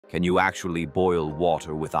Can you actually boil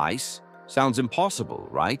water with ice? Sounds impossible,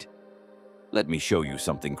 right? Let me show you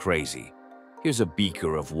something crazy. Here's a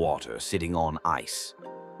beaker of water sitting on ice.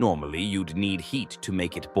 Normally, you'd need heat to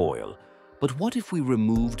make it boil, but what if we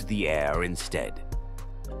removed the air instead?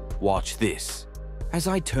 Watch this. As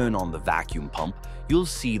I turn on the vacuum pump, you'll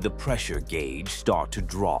see the pressure gauge start to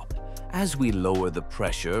drop. As we lower the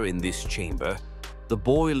pressure in this chamber, the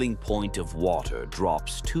boiling point of water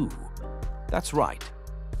drops too. That's right.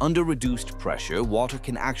 Under reduced pressure, water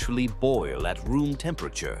can actually boil at room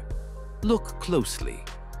temperature. Look closely.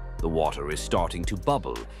 The water is starting to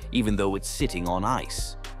bubble, even though it's sitting on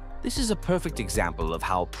ice. This is a perfect example of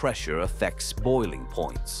how pressure affects boiling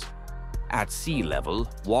points. At sea level,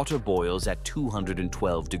 water boils at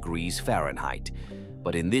 212 degrees Fahrenheit,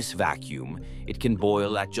 but in this vacuum, it can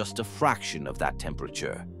boil at just a fraction of that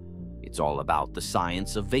temperature. It's all about the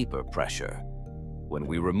science of vapor pressure. When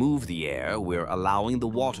we remove the air, we're allowing the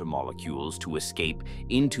water molecules to escape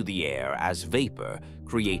into the air as vapor,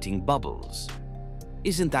 creating bubbles.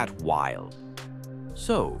 Isn't that wild?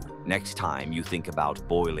 So, next time you think about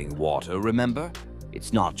boiling water, remember?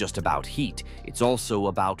 It's not just about heat, it's also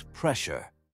about pressure.